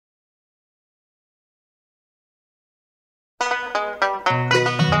I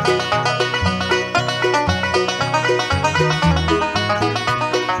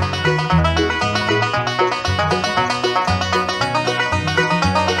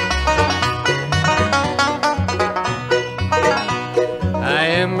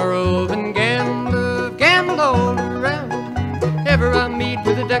am a roving gambler, gamble all around. Ever I meet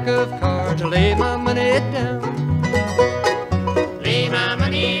with a deck of cards, I lay my money down. Lay my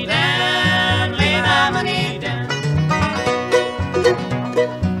money down, lay my money down.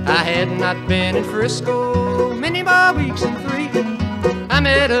 I had not been in Frisco many more weeks than 3. I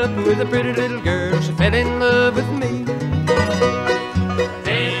met up with a pretty little girl, she fell in love with me.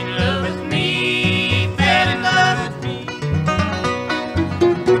 Fell in love with me, fell in love with me.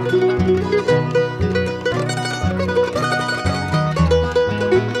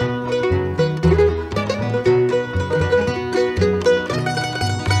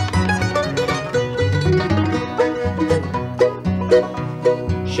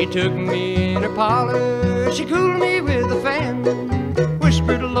 She took me in her parlor, she cooled me with a fan,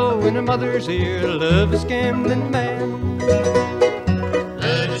 whispered low in her mother's ear, love is gambling man.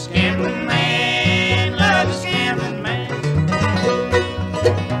 Love is gambling man, love is gambling man.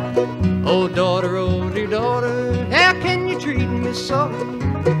 Oh daughter, oh dear daughter, how can you treat me so?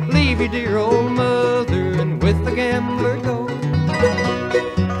 Leave your dear old mother and with the gambler go.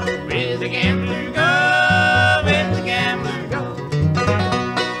 With the gambler go, with the gambler go.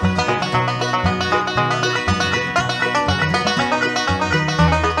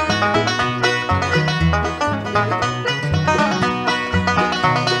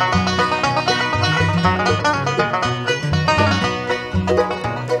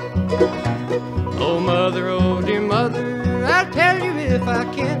 Oh mother, oh dear mother, I'll tell you if I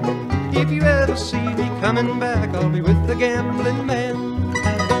can. If you ever see me coming back, I'll be with the gambling man.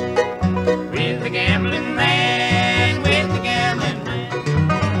 With the gambling man, with the gambling man.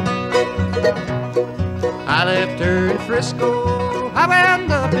 I left her in Frisco, I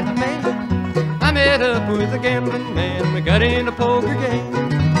wound up in Maine. I met up with a gambling man, we got in a poker game.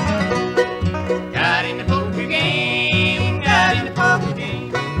 Got in the poker game, got in the poker game.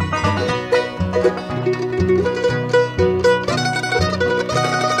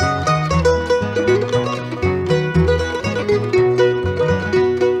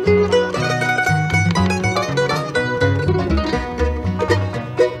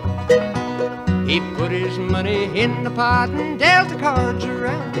 He put his money in the pot and dealt the cards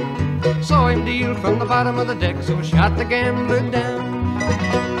around. Saw him deal from the bottom of the deck, so shot the gambler down.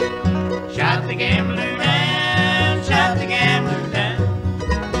 Shot the gambler down, shot the gambler down.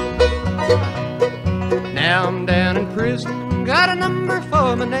 Now I'm down in prison, got a number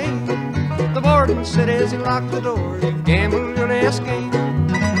for my name. The warden said as he locked the door, you've gambled your last game.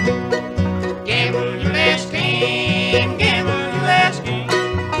 Gamble your last game, gamble your last game.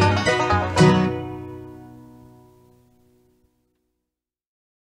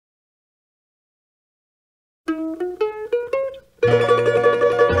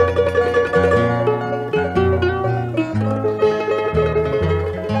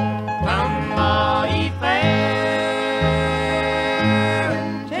 Come all ye fair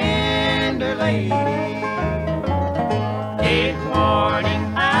and tender ladies, take warning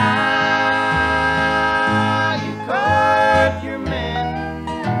how you court your men.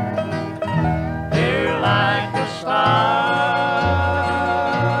 They're like a star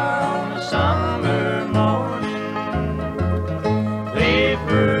on a summer morning. They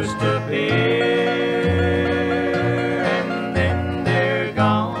first appear and then they're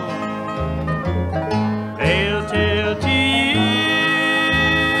gone. They'll tell to you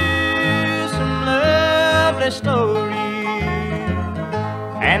some lovely story,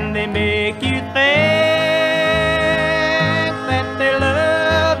 and they make you think that they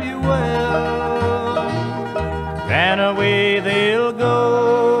love you well. Then away they'll go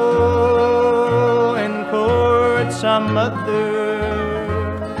and court some other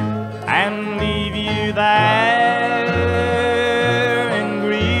and leave you there in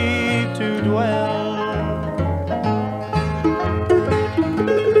grief to dwell.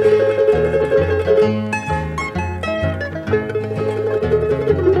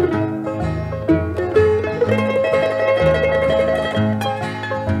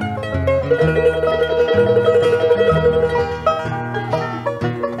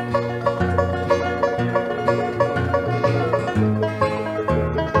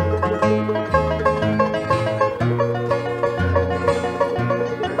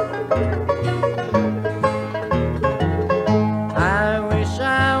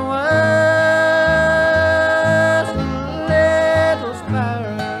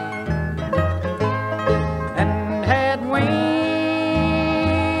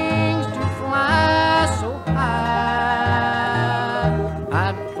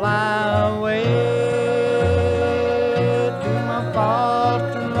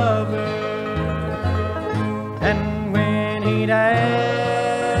 lost a lover, and when he'd ask,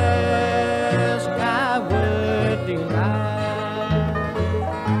 I would deny.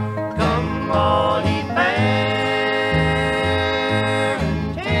 Come on, ye fair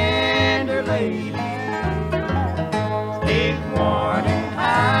and tender ladies, take warning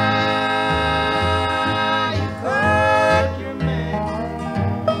high, you cut your man.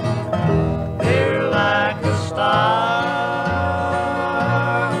 They're like a star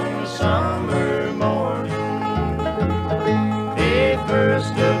on a summer morning. They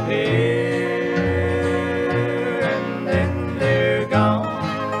first appear and then they're gone.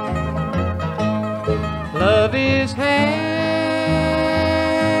 Love is handsome,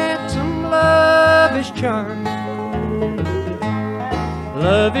 love is charming,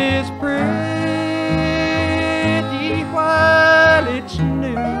 love is pretty while it's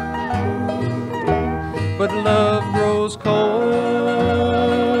new, but love grows cold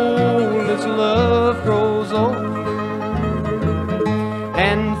as love grows older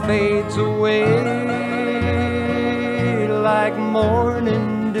and fades away like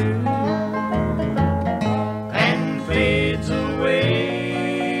morning dew, and fades away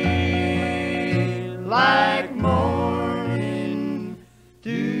like morning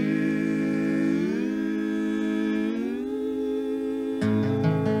dew.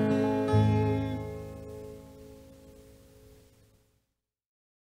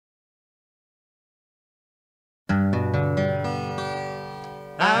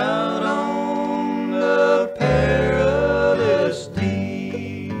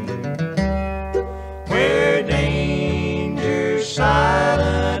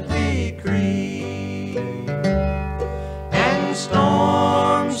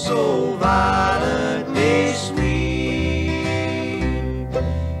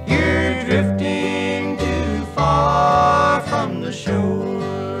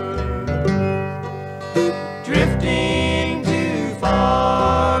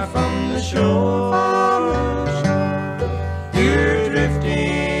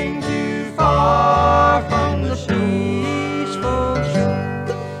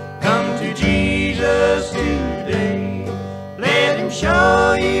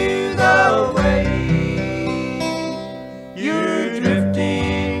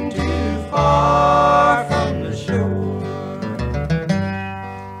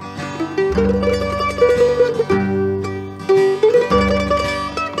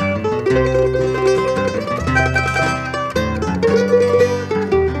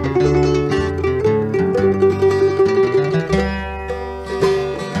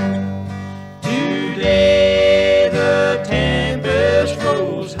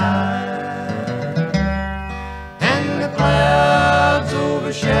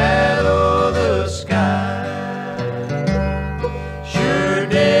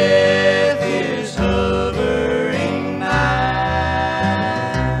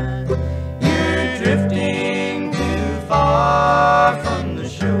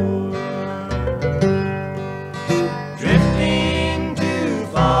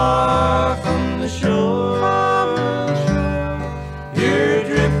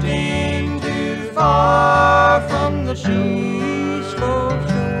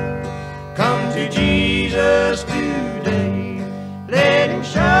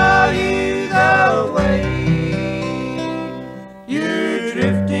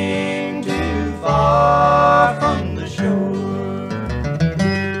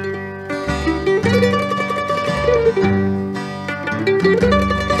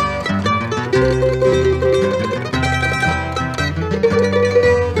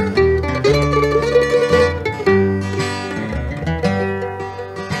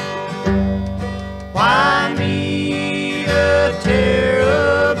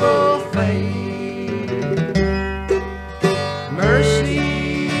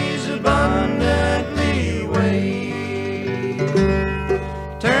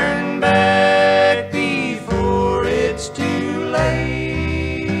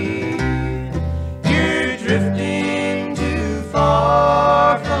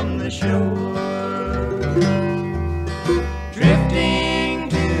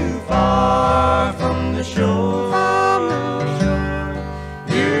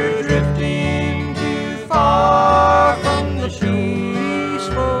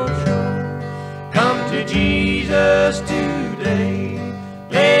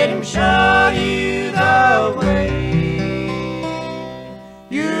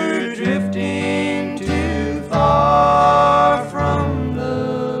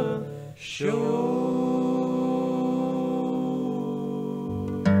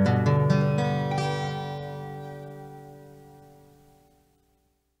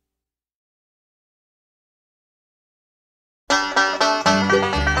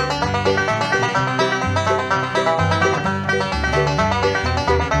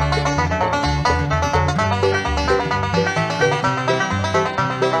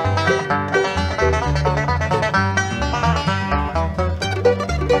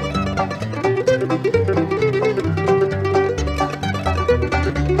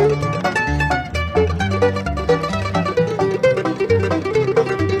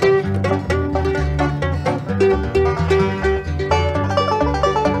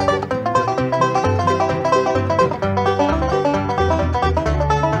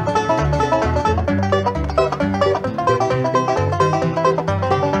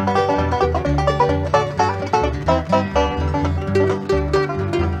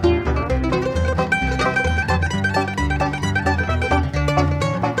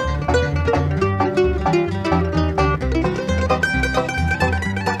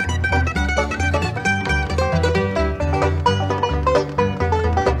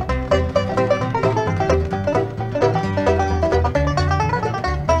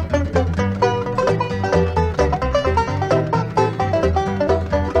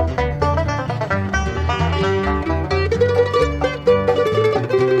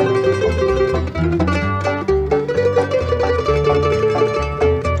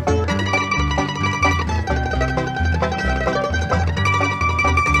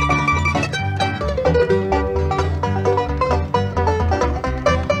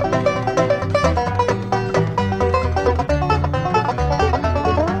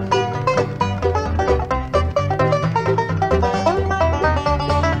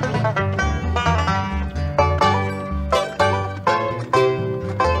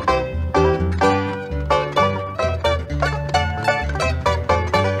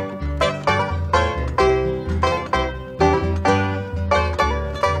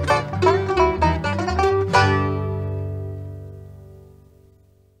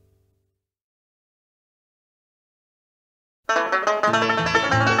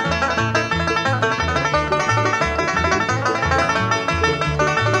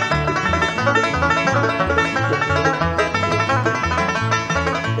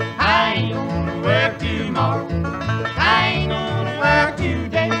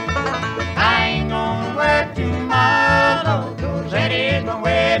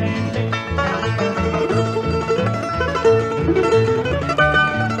 wedding day.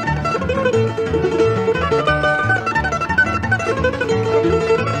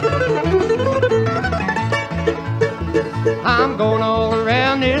 I'm going all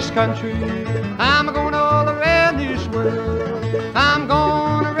around this country, I'm going all around this world. I'm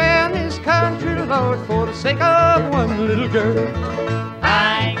going around this country, Lord, for the sake of one little girl.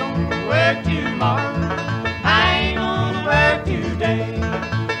 I ain't gonna work tomorrow, I ain't gonna work today,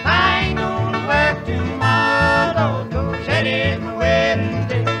 I ain't gonna work tomorrow, Lord, 'cause that is my wedding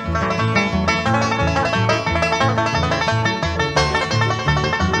day.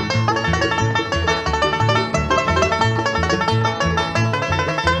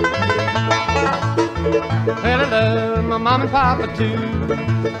 Well, I love my mom and papa too.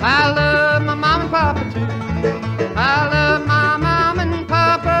 I love my mom and papa too. I love my mom and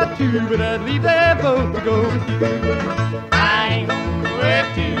papa too, but I'd leave them both to go with you. I ain't gonna work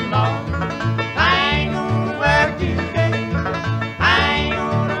tomorrow, I ain't gonna work today, I ain't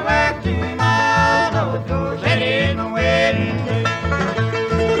gonna work tomorrow, 'cause that is my wedding day.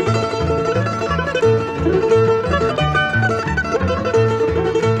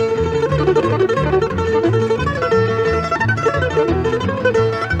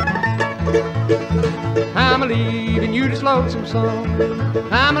 I'm a-leaving you this lonesome song.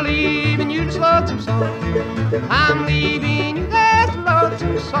 I'm a-leaving you this lonesome song. I'm leaving you this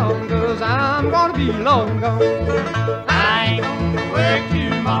lonesome song, 'cause I'm gonna be long gone. I ain't gonna work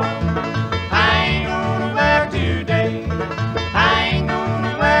tomorrow, I ain't gonna work today, I ain't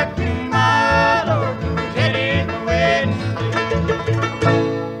gonna work tomorrow, 'cause that is my wedding day.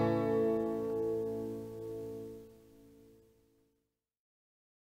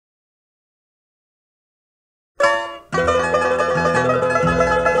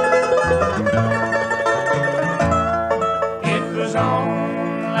 It was on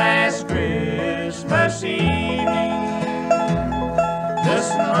last Christmas evening, the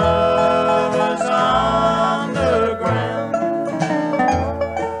snow was on the ground.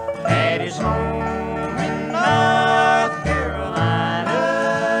 At his home in North Carolina,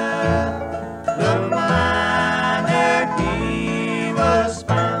 the miner he was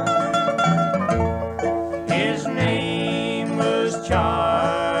found. His name was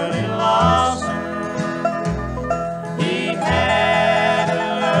Charley Lawson. He had a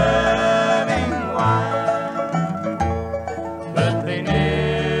loving wife.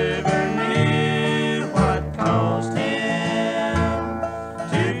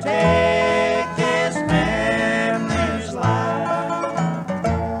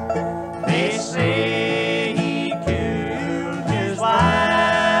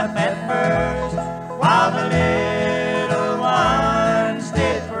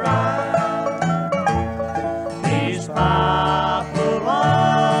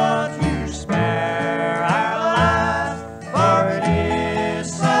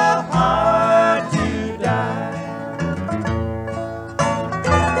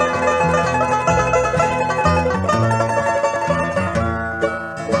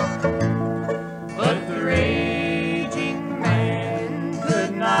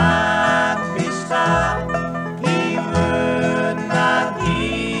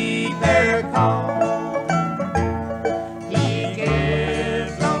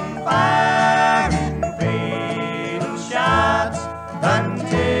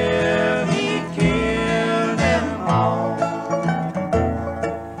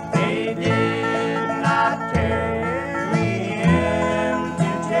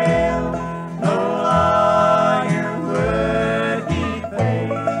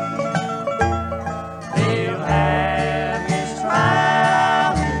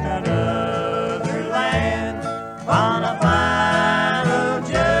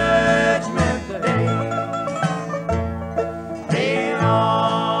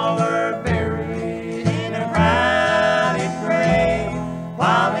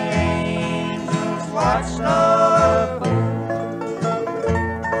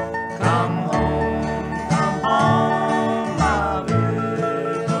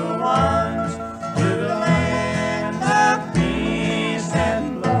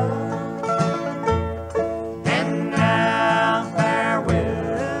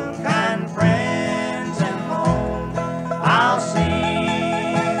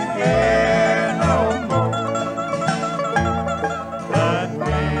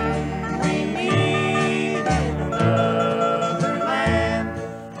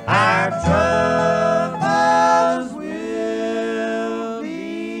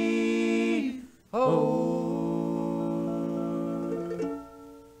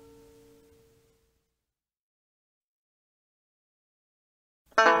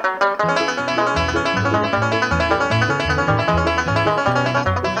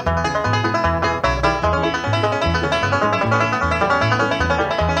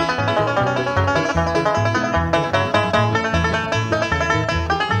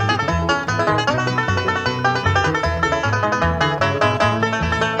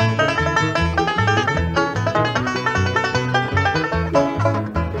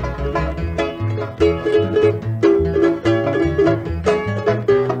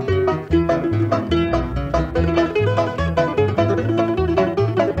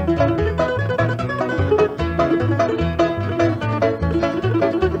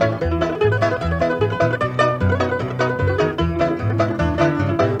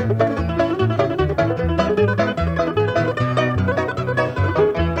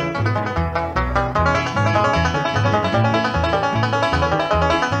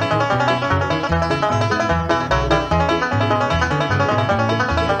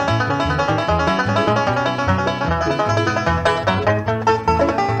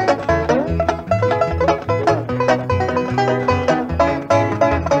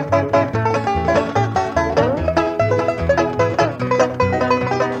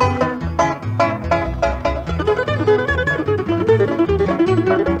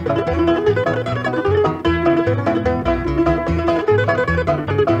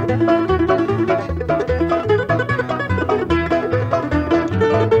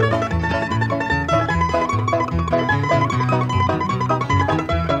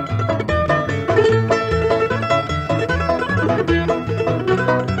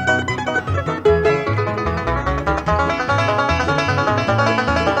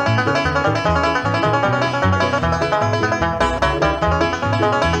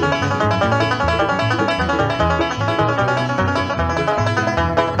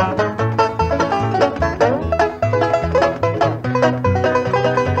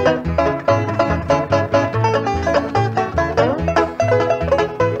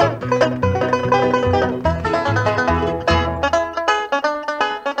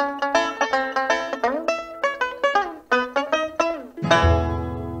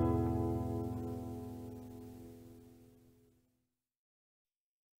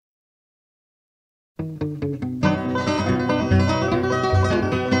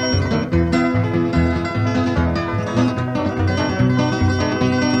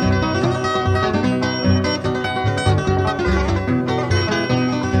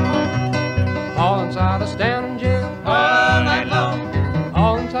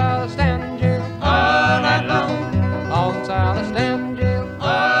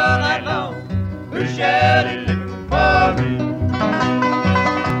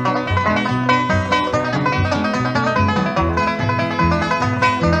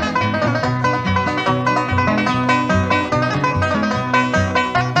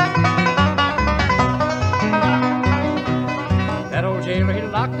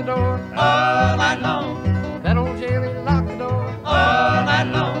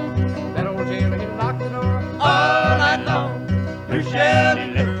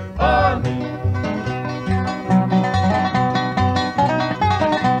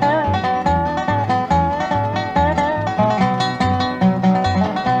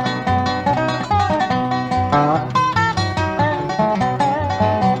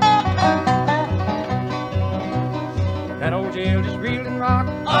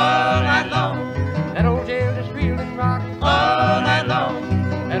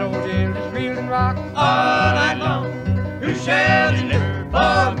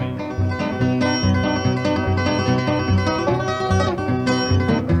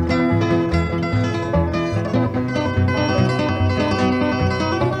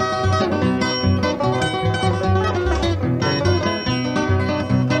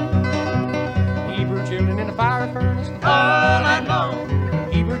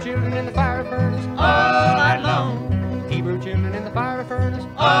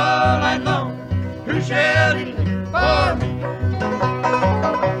 shall deliver for me.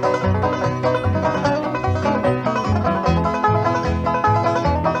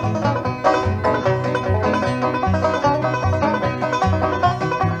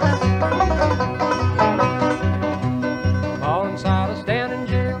 Paul and Silas down in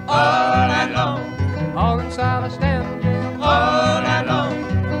jail All night long, Paul and Silas down in jail all night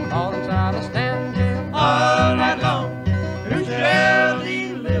long, Paul and Silas down in jail all night long. Who shall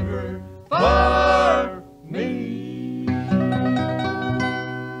deliver for me?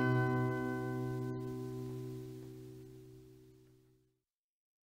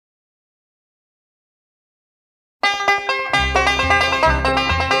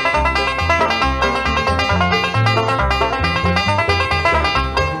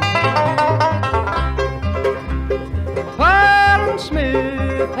 Wild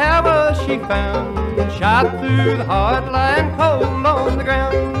Smith, how was she found? Shot through the heart, lying cold on the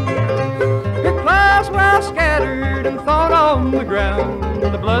ground. Her clothes were scattered and thrown on the ground.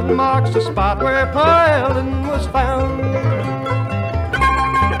 The blood marks the spot where poor Ellen was found.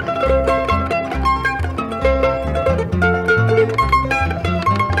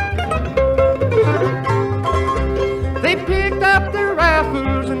 They picked up their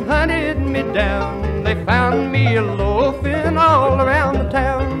rifles and hunted me down. They found me a loafing all around the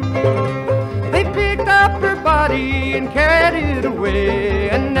town. They picked up her body and carried it away,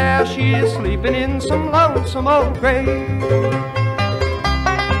 and now she is sleeping in some lonesome old grave.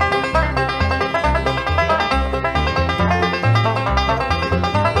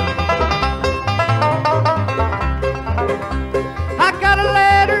 I got a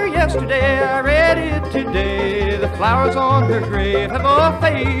letter yesterday, I read it today. The flowers on her grave have all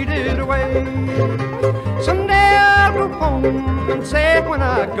faded away. Someday I'll go home and say when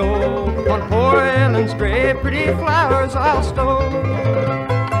I go, on poor Ellen's grave, pretty flowers I'll stow.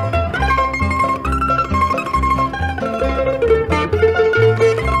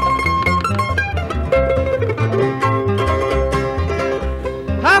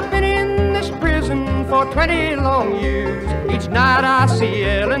 I've been in this prison for 20 long years. Each night I see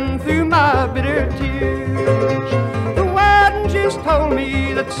Ellen through my bitter tears. The warden just told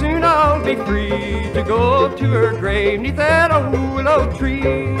me that soon I'll be free to go to her grave neath that old willow tree.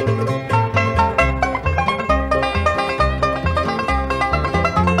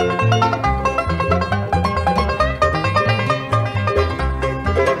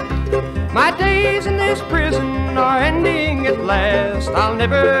 My days in this prison are ending at last. I'll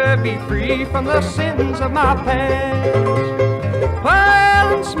never be free from the sins of my past.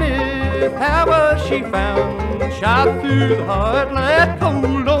 Ellen Smith, how was she found? Shot through the heart, left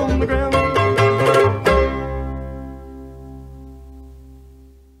cold on the ground.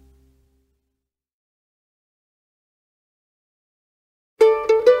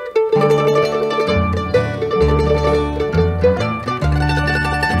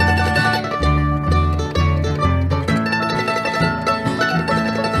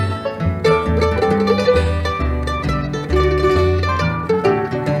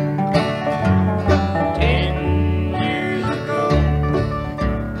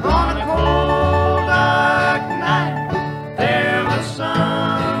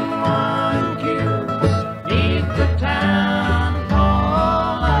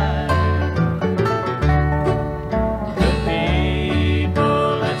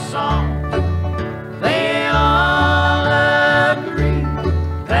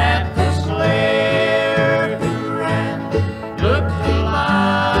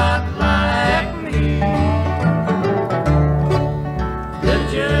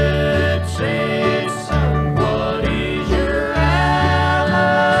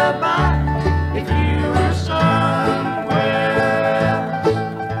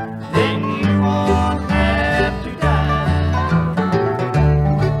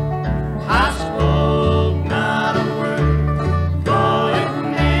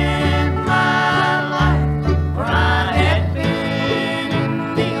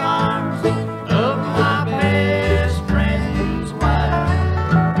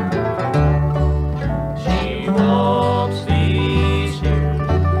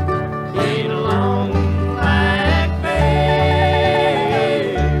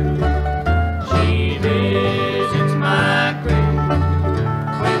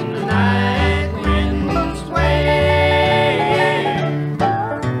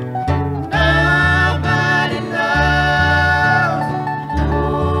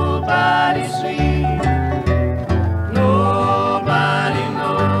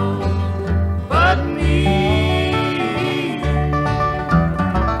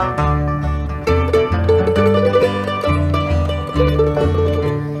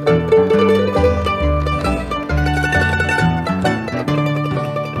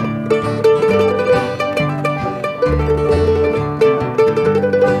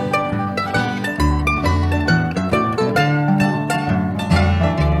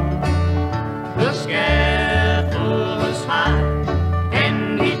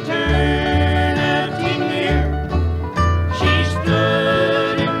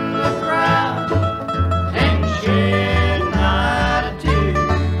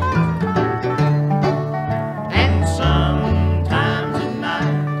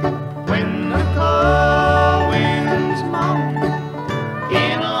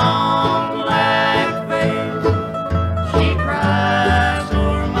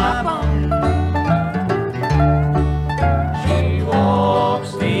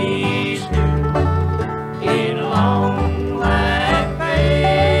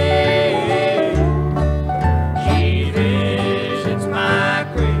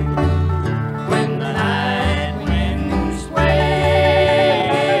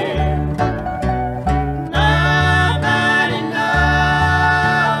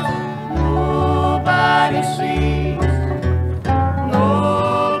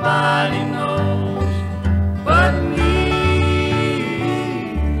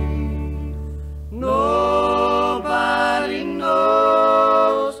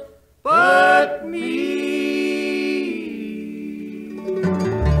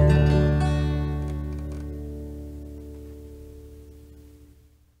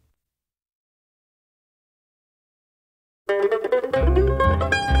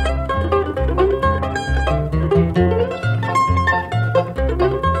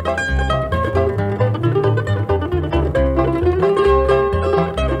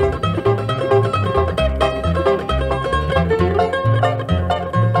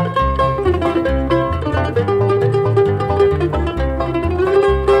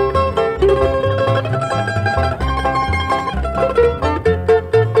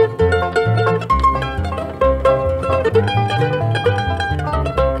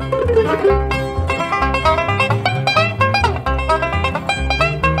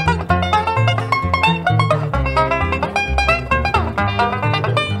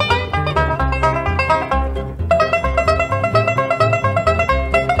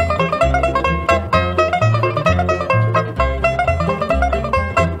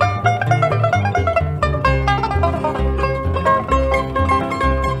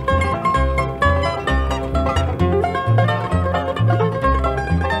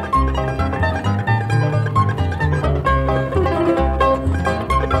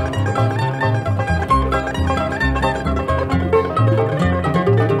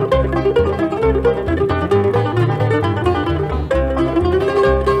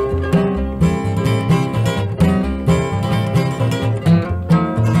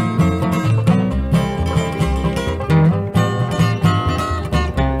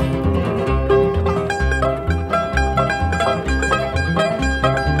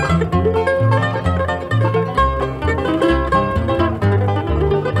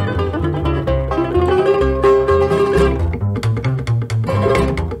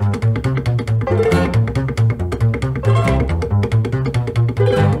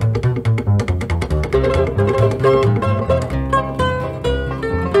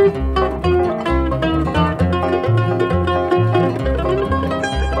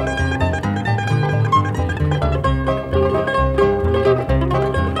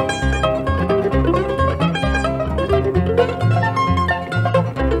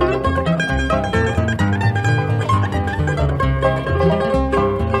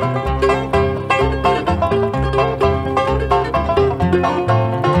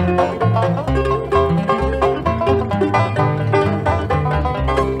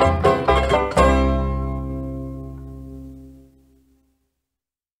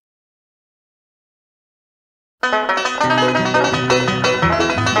 Jesse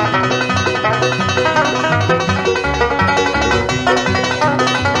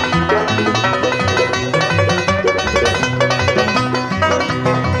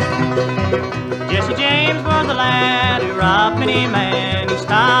James was the lad who robbed many men. He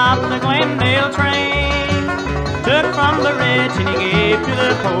stopped the Glendale train, took from the rich and he gave to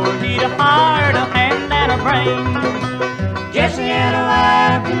the poor. He'd a heart, a hand, and a brain. Jesse had a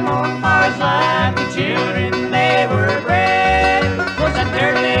wife and mourned for his life. The children, they were bred. Was that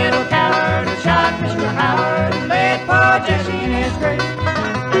dirty little coward who shot Mr. Howard and laid poor Jesse in his grave.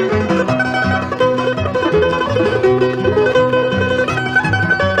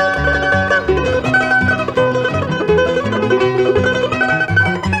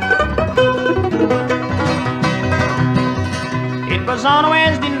 It was on a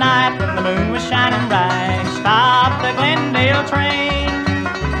Wednesday night when the moon was shining bright. Stopped the Glendale train.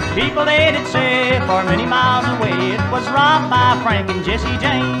 People they did say for many miles away it was robbed by Frank and Jesse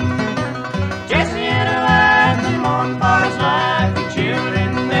James. Jesse had a wife and mourned for his life. The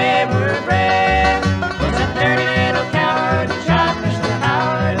children they were bred. Was that dirty little coward who shot Mr.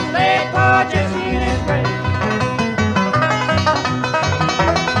 Howard and laid poor Jesse in his grave.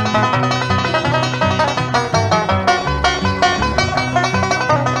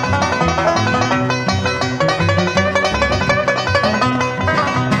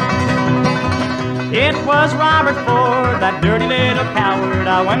 It was Robert Ford, that dirty little coward.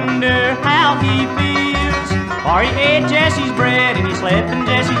 I wonder how he feels. For he ate Jesse's bread and he slept in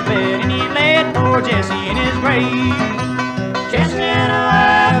Jesse's bed and he laid poor Jesse in his grave. Jesse had a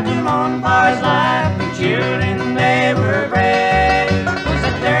wife and mourned for his life. The children they were bred. Was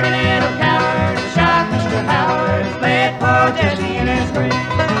that dirty little coward who shot Mr. Howard and laid poor Jesse in his grave.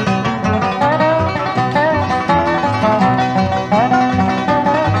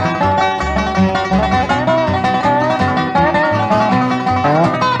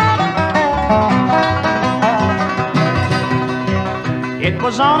 It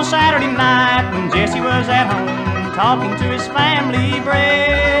was on a Saturday night when Jesse was at home talking to his family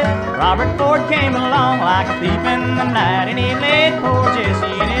bread. Robert Ford came along like a thief in the night and he laid poor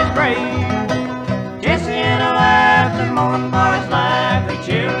Jesse in his grave. Jesse had a wife and mourned for his life. The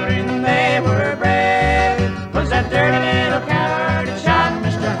children they were bred. Was that dirty little coward who shot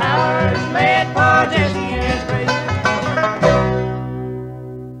Mr. Howard and laid poor Jesse in his grave.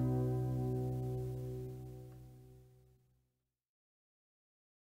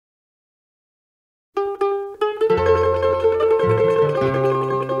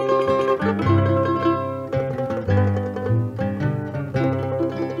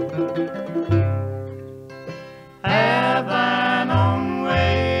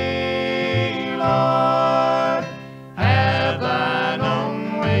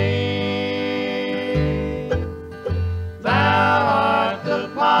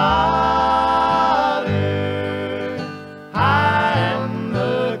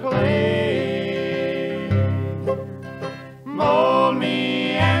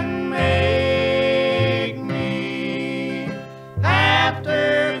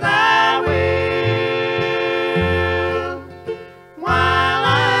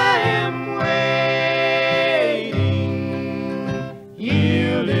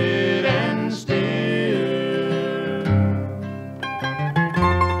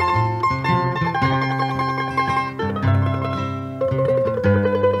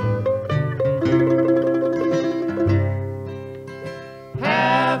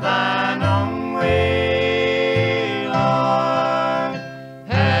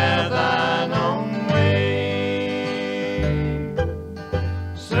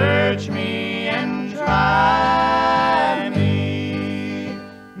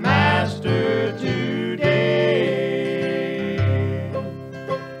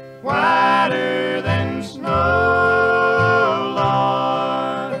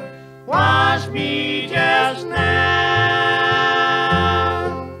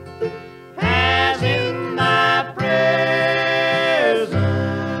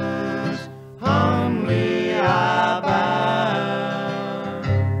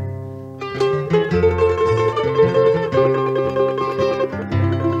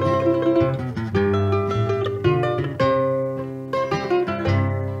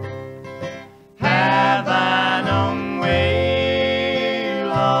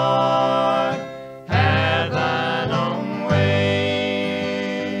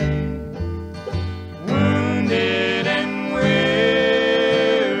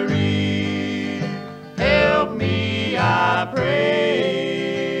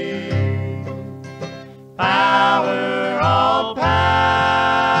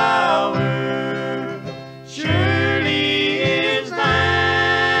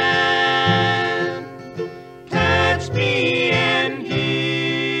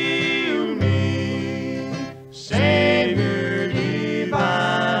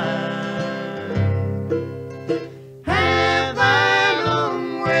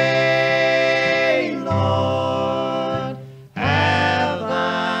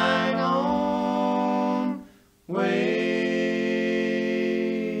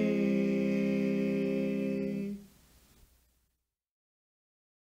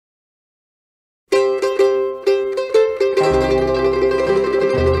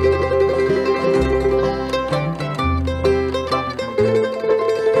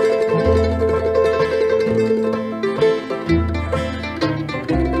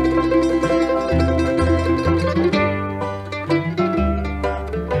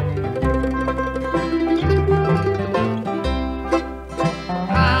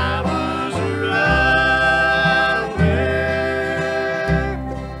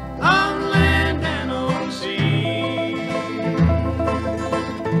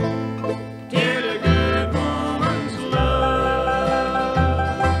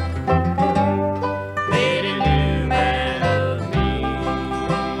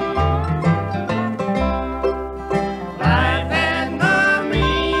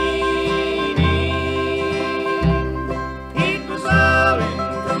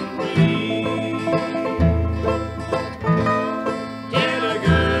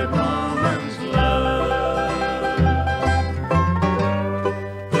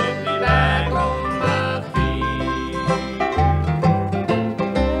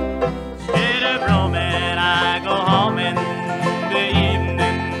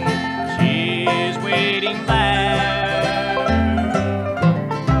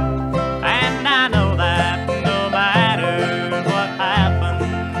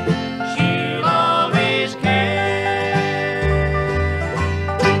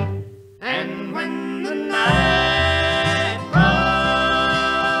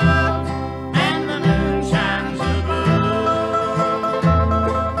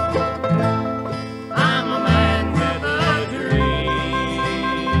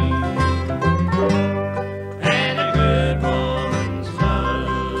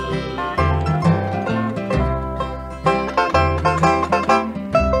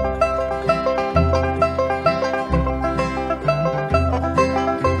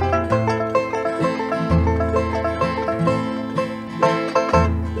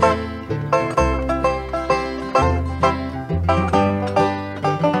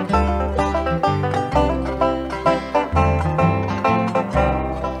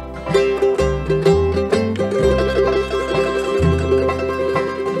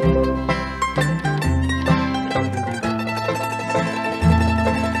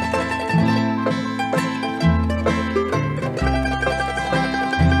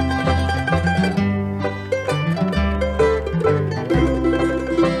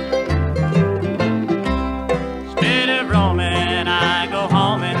 I go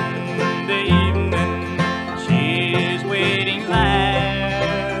home in the evening, she's waiting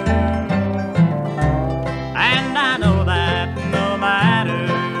there. And I know that no matter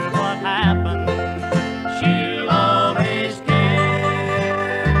what happens, she'll always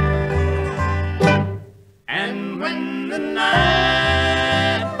care. And when the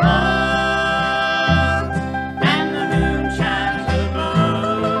night falls and the moon shines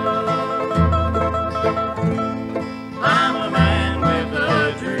above, I'm a man with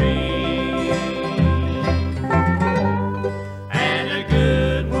a dream and a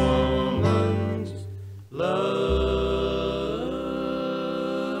good woman's love.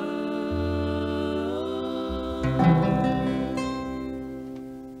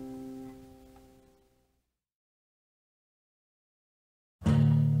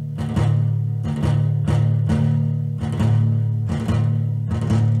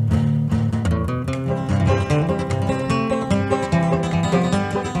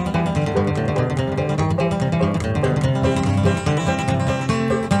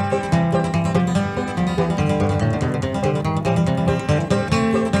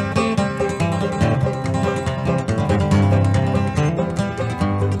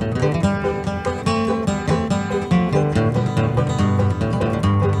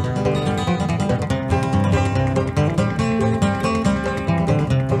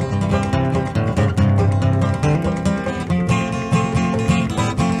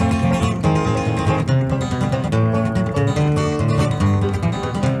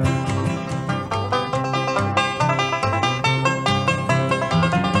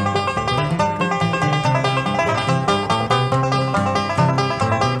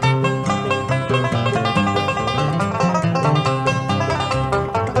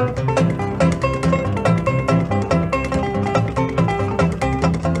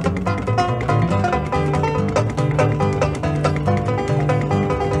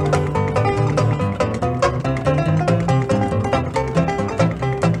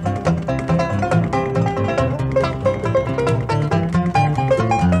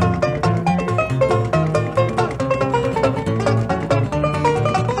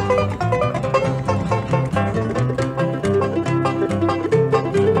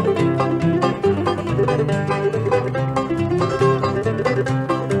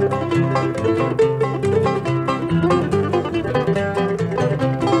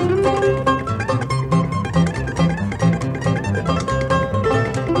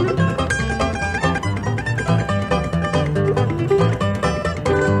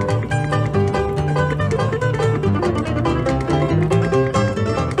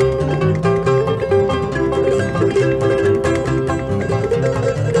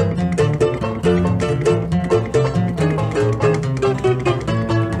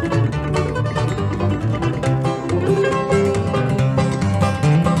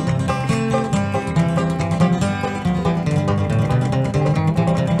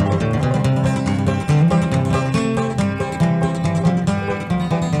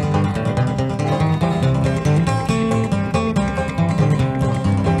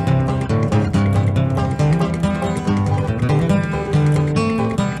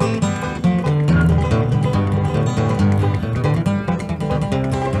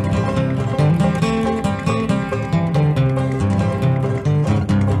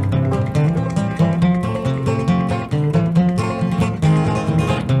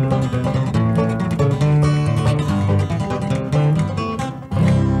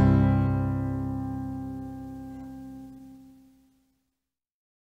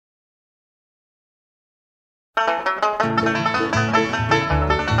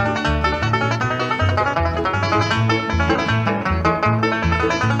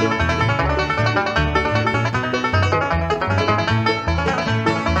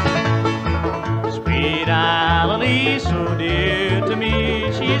 Sweet Alalee, so dear to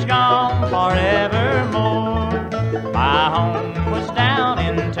me, she's gone forevermore. My home was down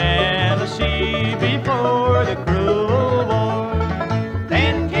in Tennessee before the cruel war.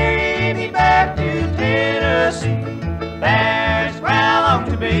 Then carried me back to Tennessee, there's where I long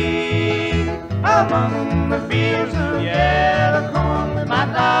to be, among the fields of yellow corn with my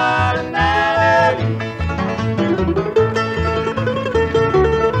darling Alalee.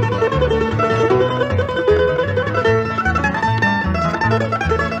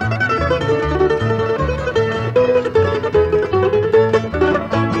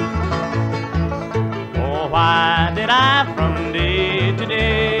 Oh, why did I from day to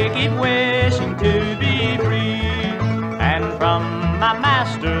day keep wishing to be free, and from my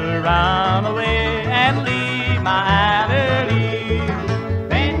master run away and leave my Alalee?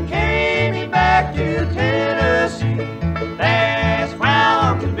 Then carry me back to Tennessee, that's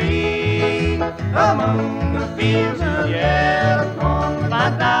among the fields of yellow corn with my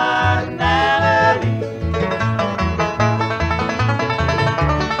darling Alalee.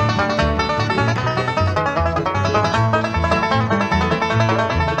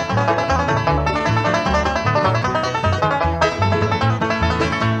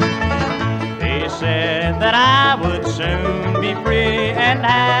 They said that I would soon be free and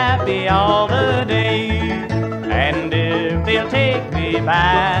happy all the day, and if they'll take me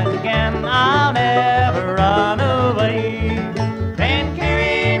back